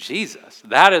confidence in Jesus.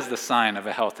 That is the sign of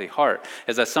a healthy heart,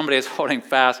 is that somebody is holding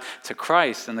fast to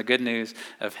Christ and the good news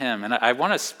of him. And I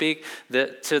want to speak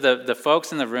to the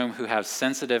folks in the room who have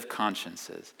sensitive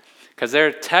consciences. Because there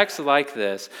are texts like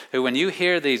this who, when you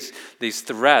hear these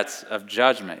threats of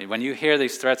judgment, when you hear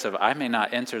these threats of, I may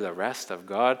not enter the rest of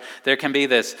God, there can be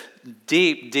this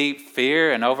deep, deep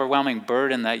fear and overwhelming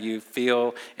burden that you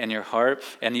feel in your heart.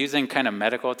 And using kind of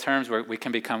medical terms, where we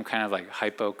can become kind of like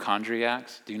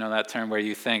hypochondriacs. Do you know that term? Where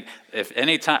you think, if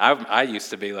any time, I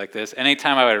used to be like this,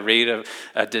 anytime I would read of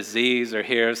a disease or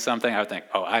hear of something, I would think,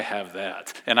 oh, I have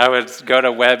that. And I would go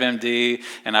to WebMD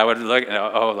and I would look,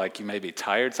 oh, like you may be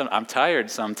tired. I'm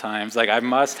tired sometimes. Like I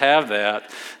must have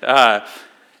that.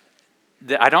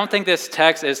 I don't think this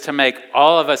text is to make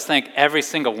all of us think every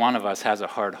single one of us has a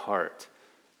hard heart,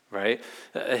 right?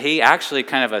 He actually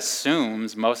kind of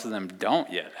assumes most of them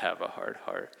don't yet have a hard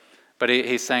heart. But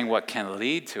he's saying what can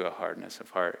lead to a hardness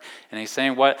of heart. And he's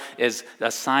saying what is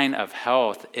a sign of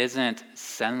health isn't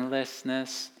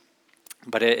sinlessness,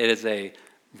 but it is a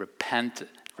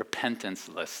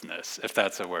repentancelessness, if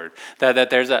that's a word. That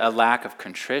there's a lack of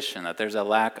contrition, that there's a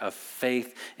lack of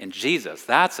faith in Jesus.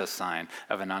 That's a sign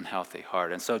of an unhealthy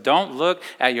heart. And so don't look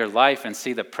at your life and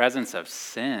see the presence of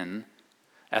sin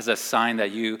as a sign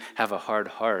that you have a hard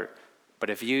heart.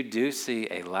 But if you do see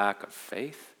a lack of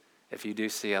faith, if you do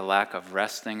see a lack of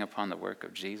resting upon the work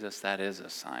of Jesus, that is a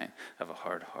sign of a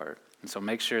hard heart. And so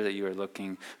make sure that you are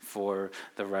looking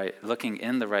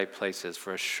in the right places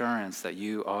for assurance that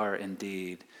you are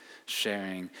indeed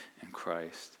sharing in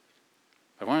Christ.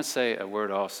 I want to say a word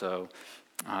also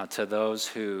to those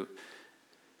who,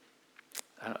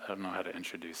 I don't know how to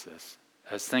introduce this.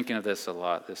 I was thinking of this a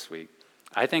lot this week.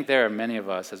 I think there are many of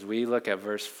us, as we look at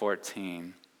verse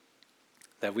 14,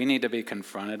 that we need to be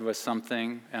confronted with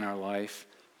something in our life.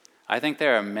 I think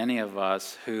there are many of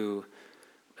us who,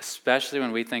 especially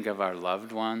when we think of our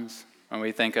loved ones, when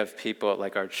we think of people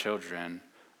like our children,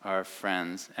 our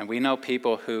friends, and we know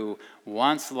people who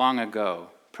once long ago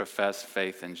professed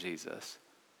faith in Jesus.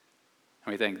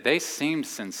 And we think they seemed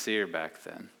sincere back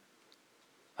then.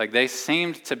 Like they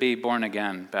seemed to be born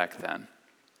again back then.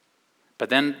 But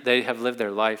then they have lived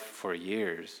their life for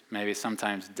years, maybe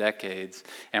sometimes decades.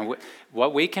 And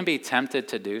what we can be tempted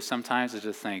to do sometimes is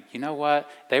just think, you know what?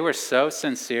 They were so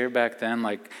sincere back then,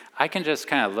 like I can just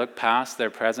kind of look past their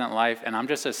present life and I'm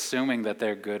just assuming that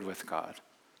they're good with God.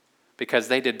 Because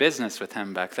they did business with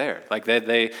him back there. Like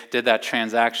they did that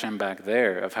transaction back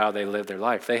there of how they lived their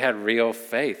life. They had real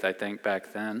faith, I think,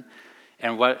 back then.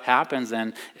 And what happens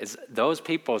then is those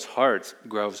people's hearts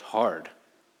grows hard.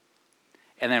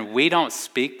 And then we don't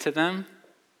speak to them.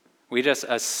 We just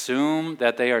assume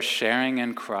that they are sharing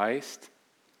in Christ.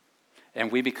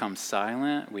 And we become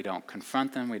silent. We don't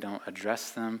confront them. We don't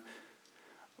address them.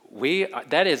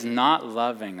 That is not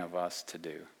loving of us to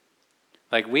do.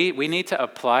 Like we need to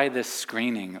apply this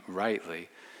screening rightly.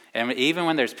 And even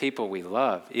when there's people we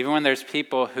love, even when there's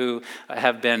people who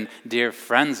have been dear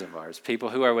friends of ours, people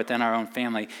who are within our own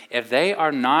family, if they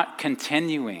are not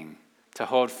continuing to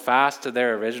hold fast to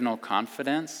their original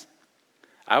confidence,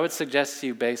 I would suggest to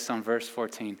you, based on verse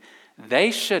 14,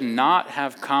 they should not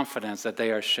have confidence that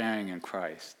they are sharing in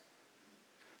Christ.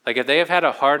 Like if they have had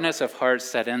a hardness of heart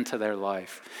set into their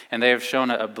life and they have shown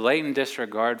a blatant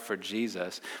disregard for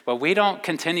Jesus, what we don't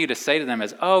continue to say to them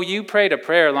is, oh, you prayed a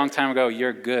prayer a long time ago,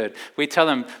 you're good. We tell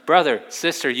them, brother,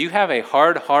 sister, you have a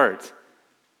hard heart.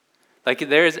 Like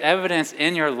there is evidence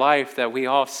in your life that we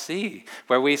all see,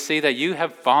 where we see that you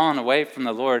have fallen away from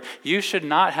the Lord. You should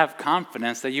not have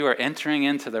confidence that you are entering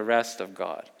into the rest of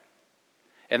God.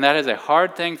 And that is a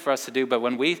hard thing for us to do, but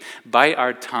when we bite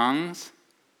our tongues,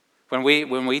 when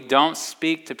we don't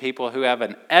speak to people who have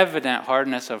an evident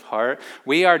hardness of heart,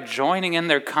 we are joining in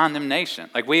their condemnation.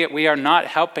 Like we are not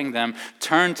helping them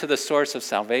turn to the source of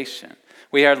salvation.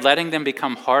 We are letting them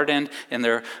become hardened in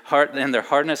their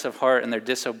hardness of heart and their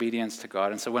disobedience to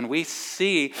God. And so when we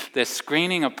see this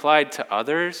screening applied to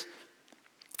others,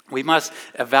 we must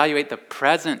evaluate the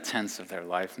present tense of their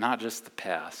life, not just the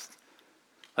past.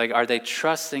 Like, are they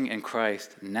trusting in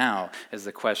Christ now is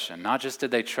the question. Not just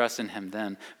did they trust in him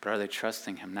then, but are they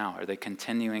trusting him now? Are they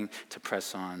continuing to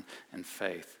press on in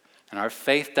faith? And our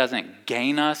faith doesn't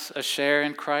gain us a share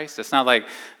in Christ. It's not like,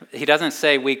 he doesn't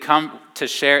say we come to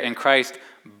share in Christ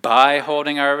by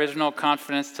holding our original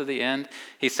confidence to the end.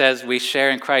 He says we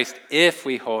share in Christ if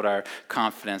we hold our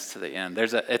confidence to the end.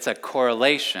 It's a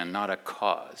correlation, not a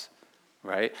cause,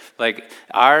 right? Like,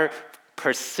 our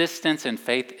persistence in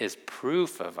faith is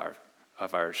proof of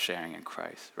our sharing in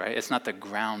Christ, right? It's not the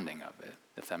grounding of it,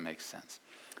 if that makes sense.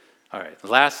 All right,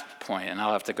 last point, and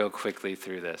I'll have to go quickly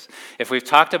through this. If we've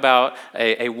talked about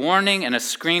a warning and a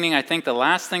screening, I think the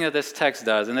last thing that this text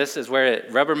does, and this is where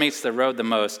it rubber meets the road the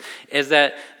most, is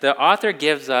that the author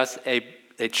gives us a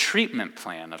treatment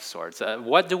plan of sorts.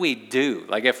 What do we do?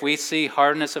 Like, if we see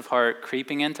hardness of heart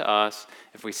creeping into us,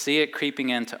 if we see it creeping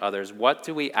into others, what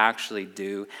do we actually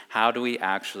do? How do we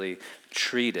actually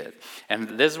treat it?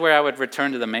 And this is where I would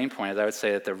return to the main point, is I would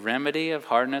say that the remedy of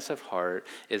hardness of heart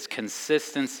is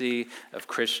consistency of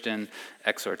Christian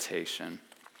exhortation.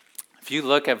 If you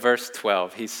look at verse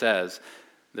 12, he says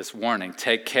this warning: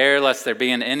 take care lest there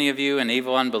be in any of you an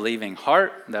evil, unbelieving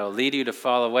heart that will lead you to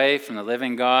fall away from the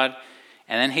living God.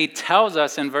 And then he tells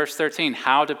us in verse 13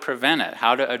 how to prevent it,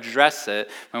 how to address it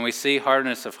when we see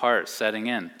hardness of heart setting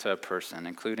in to a person,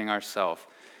 including ourselves.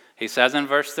 He says in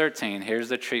verse 13, here's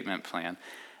the treatment plan: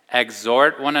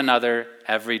 exhort one another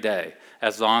every day,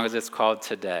 as long as it's called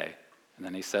today. And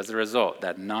then he says the result,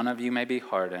 that none of you may be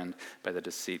hardened by the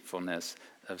deceitfulness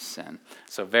of sin.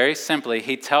 So very simply,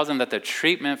 he tells them that the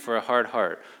treatment for a hard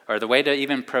heart, or the way to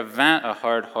even prevent a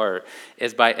hard heart,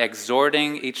 is by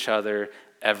exhorting each other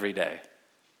every day.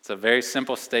 It's a very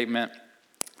simple statement.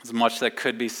 There's much that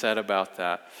could be said about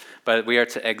that. But we are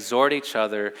to exhort each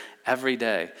other every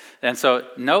day. And so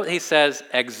note he says,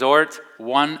 exhort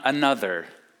one another,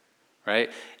 right?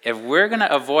 If we're going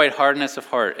to avoid hardness of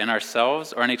heart in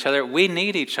ourselves or in each other, we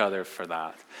need each other for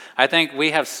that. I think we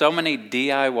have so many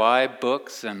DIY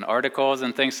books and articles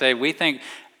and things say, we think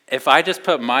if I just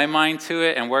put my mind to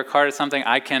it and work hard at something,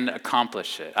 I can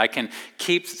accomplish it. I can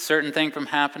keep certain thing from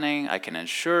happening. I can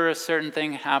ensure a certain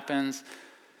thing happens.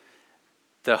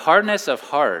 The hardness of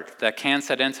heart that can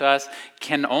set into us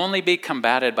can only be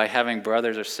combated by having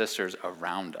brothers or sisters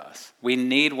around us. We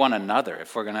need one another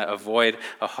if we're going to avoid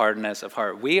a hardness of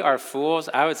heart. We are fools.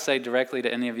 I would say directly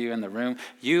to any of you in the room,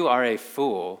 you are a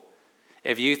fool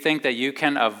if you think that you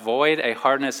can avoid a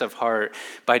hardness of heart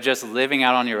by just living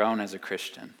out on your own as a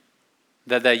Christian.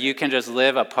 That you can just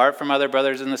live apart from other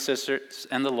brothers and sisters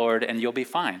and the Lord and you'll be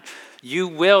fine. You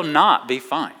will not be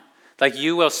fine. Like,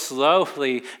 you will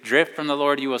slowly drift from the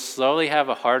Lord. You will slowly have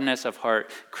a hardness of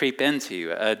heart creep into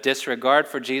you, a disregard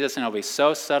for Jesus, and it'll be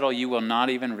so subtle you will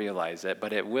not even realize it,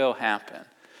 but it will happen.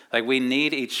 Like, we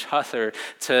need each other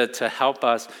to help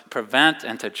us prevent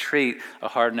and to treat a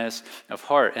hardness of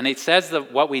heart. And he says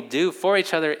that what we do for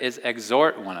each other is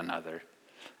exhort one another.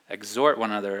 Exhort one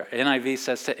another. NIV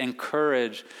says to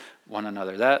encourage one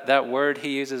another. That word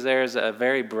he uses there is a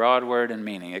very broad word in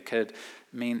meaning. It could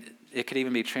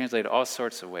even be translated all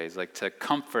sorts of ways, like to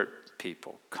comfort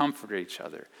people, comfort each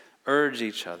other, urge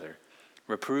each other,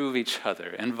 reprove each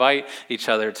other, invite each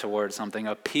other towards something,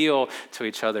 appeal to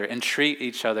each other, entreat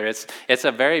each other. It's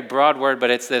a very broad word, but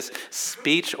it's this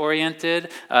speech-oriented.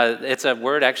 It's a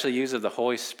word actually used of the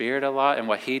Holy Spirit a lot and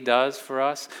what he does for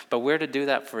us. But we're to do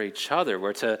that for each other.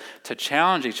 We're to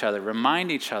challenge each other, remind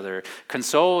each other,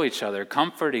 console each other,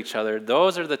 comfort each other.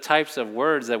 Those are the types of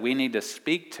words that we need to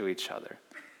speak to each other.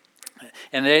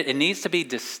 And it needs to be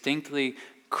distinctly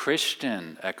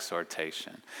Christian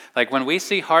exhortation. Like, when we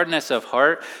see hardness of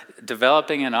heart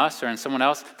developing in us or in someone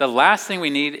else, the last thing we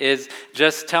need is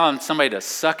just telling somebody to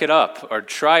suck it up or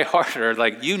try harder.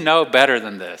 Like, you know better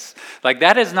than this. Like,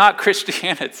 that is not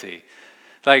Christianity.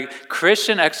 Like,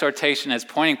 Christian exhortation is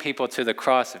pointing people to the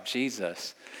cross of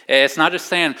Jesus. It's not just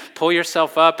saying, pull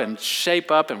yourself up and shape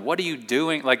up and what are you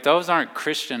doing? Like, those aren't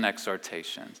Christian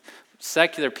exhortations.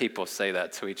 Secular people say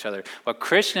that to each other. What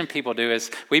Christian people do is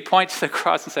we point to the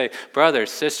cross and say, brother,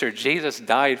 sister, Jesus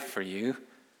died for you.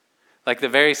 Like, the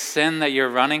very sin that you're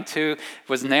running to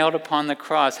was nailed upon the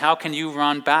cross. How can you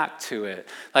run back to it?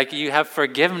 Like, you have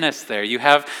forgiveness there. You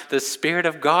have the Spirit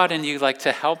of God in you, like,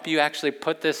 to help you actually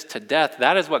put this to death.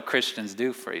 That is what Christians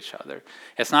do for each other.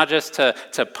 It's not just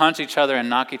to punch each other and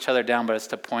knock each other down, but it's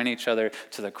to point each other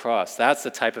to the cross. That's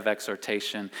the type of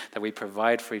exhortation that we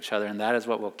provide for each other, and that is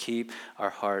what will keep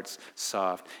our hearts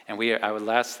soft. And I would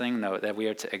last thing note that we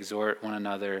are to exhort one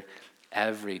another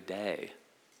every day.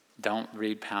 Don't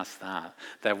read past that.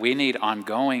 That we need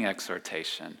ongoing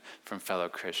exhortation from fellow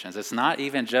Christians. It's not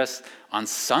even just on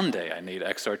Sunday I need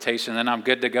exhortation, then I'm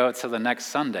good to go till the next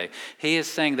Sunday. He is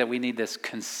saying that we need this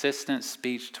consistent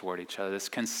speech toward each other, this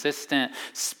consistent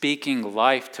speaking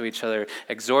life to each other,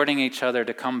 exhorting each other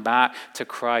to come back to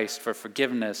Christ for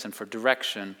forgiveness and for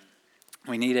direction.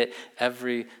 We need it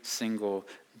every single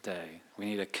day. We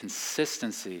need a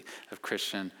consistency of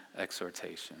Christian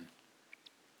exhortation.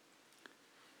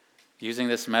 Using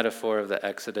this metaphor of the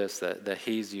Exodus that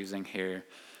he's using here,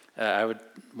 I would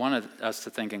want us to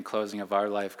think in closing of our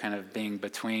life kind of being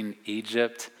between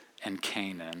Egypt and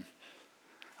Canaan.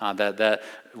 That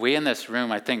we in this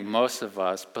room, I think most of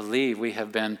us believe we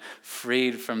have been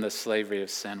freed from the slavery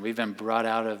of sin. We've been brought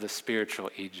out of the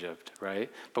spiritual Egypt, right?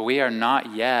 But we are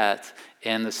not yet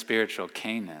in the spiritual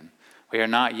Canaan. We are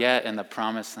not yet in the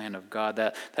promised land of God.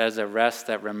 That is a rest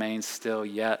that remains still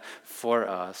yet for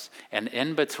us. And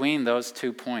in between those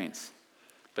 2 points,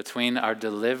 between our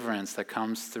deliverance that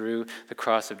comes through the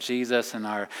cross of Jesus and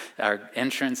our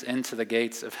entrance into the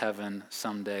gates of heaven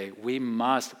someday, we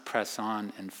must press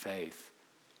on in faith.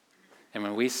 And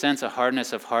when we sense a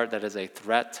hardness of heart that is a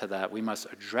threat to that, we must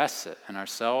address it in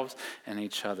ourselves and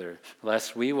each other,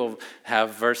 lest we will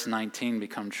have verse 19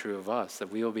 become true of us,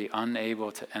 that we will be unable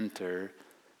to enter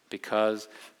because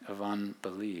of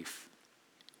unbelief.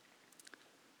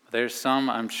 There's some,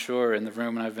 I'm sure, in the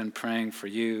room, and I've been praying for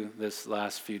you this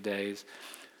last few days,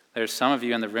 there's some of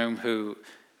you in the room who,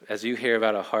 as you hear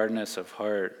about a hardness of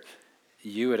heart,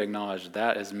 you would acknowledge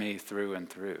that is me through and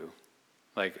through.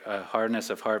 Like a hardness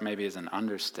of heart maybe is an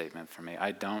understatement for me.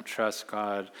 I don't trust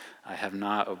God. I have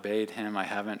not obeyed him. I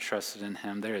haven't trusted in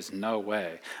him. There is no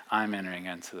way I'm entering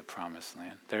into the promised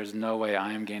land. There's no way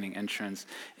I am gaining entrance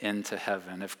into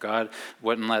heaven. If God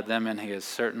wouldn't let them in, he is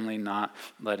certainly not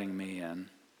letting me in.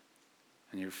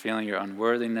 And you're feeling your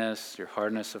unworthiness, your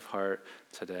hardness of heart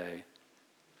today.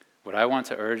 What I want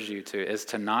to urge you to is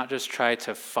to not just try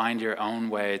to find your own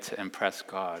way to impress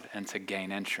God and to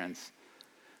gain entrance.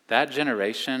 That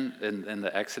generation in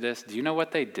the Exodus, do you know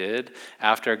what they did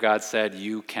after God said,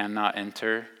 you cannot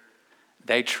enter?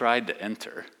 They tried to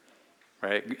enter,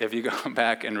 right? If you go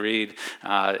back and read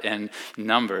in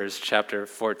Numbers chapter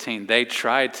 14, they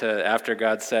tried to, after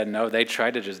God said no, they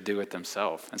tried to just do it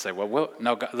themselves and say, well,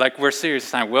 no, God, like we're serious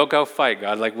this time. We'll go fight,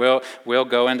 God. Like we'll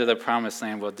go into the promised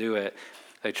land. We'll do it.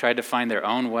 They tried to find their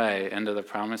own way into the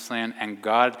promised land, and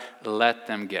God let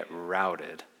them get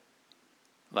routed.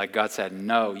 Like God said,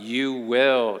 no, you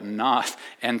will not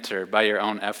enter by your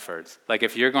own efforts. Like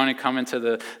if you're going to come into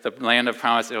the land of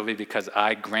promise, it'll be because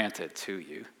I grant it to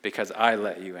you, because I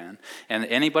let you in. And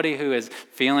anybody who is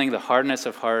feeling the hardness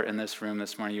of heart in this room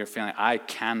this morning, you're feeling, I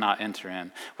cannot enter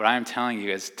in. What I'm telling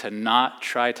you is to not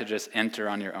try to just enter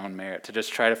on your own merit, to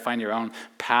just try to find your own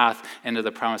path into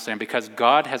the promised land, because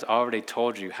God has already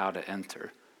told you how to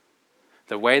enter.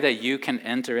 The way that you can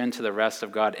enter into the rest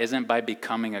of God isn't by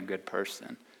becoming a good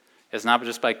person. It's not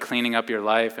just by cleaning up your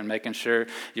life and making sure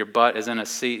your butt is in a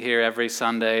seat here every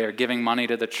Sunday or giving money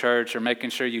to the church or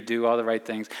making sure you do all the right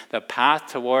things. The path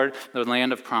toward the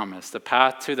land of promise, the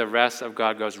path to the rest of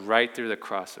God goes right through the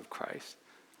cross of Christ.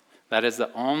 That is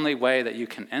the only way that you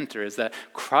can enter, is that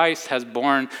Christ has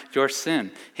borne your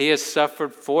sin. He has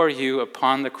suffered for you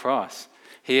upon the cross.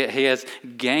 He has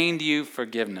gained you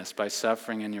forgiveness by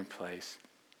suffering in your place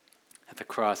at the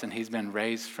cross, and he's been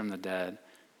raised from the dead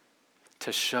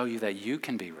to show you that you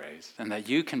can be raised and that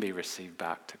you can be received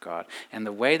back to God. And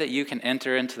the way that you can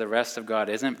enter into the rest of God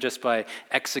isn't just by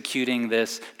executing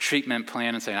this treatment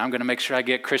plan and saying, I'm going to make sure I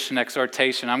get Christian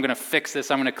exhortation. I'm going to fix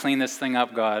this. I'm going to clean this thing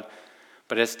up, God.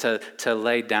 But it's to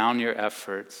lay down your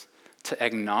efforts, to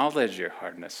acknowledge your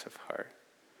hardness of heart.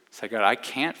 Say, God, I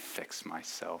can't fix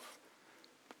myself.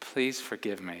 Please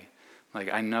forgive me. Like,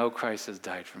 I know Christ has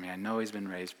died for me. I know he's been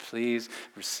raised. Please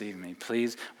receive me.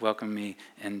 Please welcome me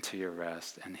into your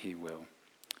rest, and he will.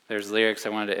 There's lyrics I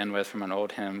wanted to end with from an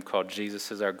old hymn called Jesus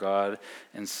is Our God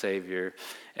and Savior.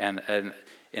 And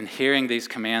in hearing these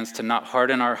commands to not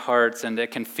harden our hearts, and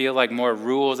it can feel like more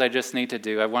rules I just need to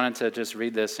do, I wanted to just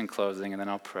read this in closing, and then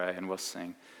I'll pray and we'll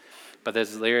sing. But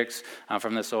there's lyrics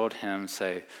from this old hymn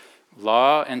say,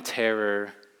 law and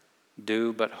terror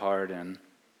do but harden,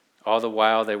 all the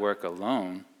while they work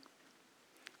alone,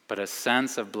 but a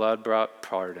sense of blood-brought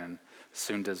pardon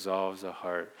soon dissolves a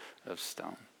heart of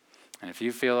stone. And if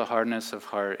you feel a hardness of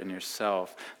heart in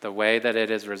yourself, the way that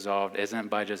it is resolved isn't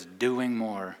by just doing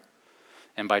more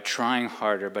and by trying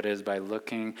harder, but it is by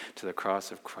looking to the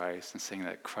cross of Christ and saying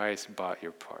that Christ bought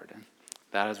your pardon.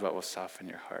 That is what will soften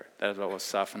your heart. That is what will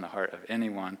soften the heart of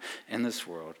anyone in this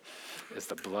world, is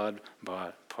the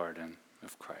blood-bought pardon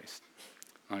of Christ.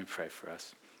 Let me pray for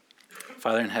us.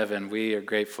 Father in heaven, we are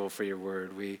grateful for your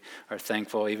word. We are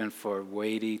thankful even for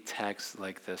weighty texts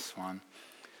like this one.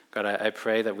 God, I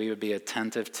pray that we would be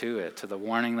attentive to it, to the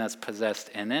warning that's possessed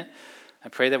in it. I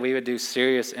pray that we would do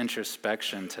serious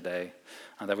introspection today,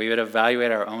 that we would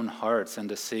evaluate our own hearts and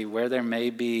to see where there may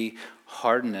be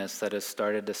hardness that has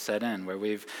started to set in, where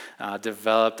we've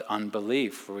developed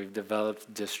unbelief, where we've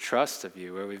developed distrust of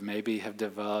you, where we maybe have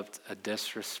developed a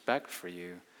disrespect for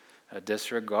you, a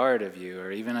disregard of you,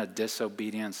 or even a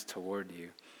disobedience toward you.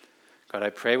 God, I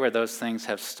pray where those things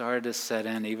have started to set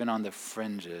in, even on the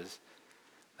fringes,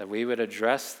 that we would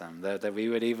address them, that we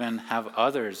would even have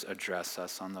others address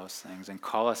us on those things and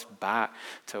call us back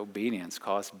to obedience,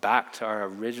 call us back to our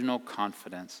original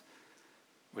confidence,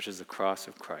 which is the cross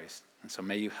of Christ. And so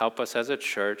may you help us as a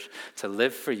church to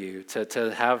live for you,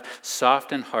 to have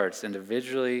softened hearts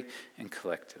individually and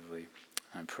collectively.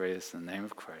 I pray this in the name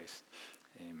of Christ.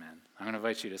 Amen. I'm going to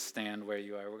invite you to stand where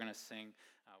you are. We're going to sing.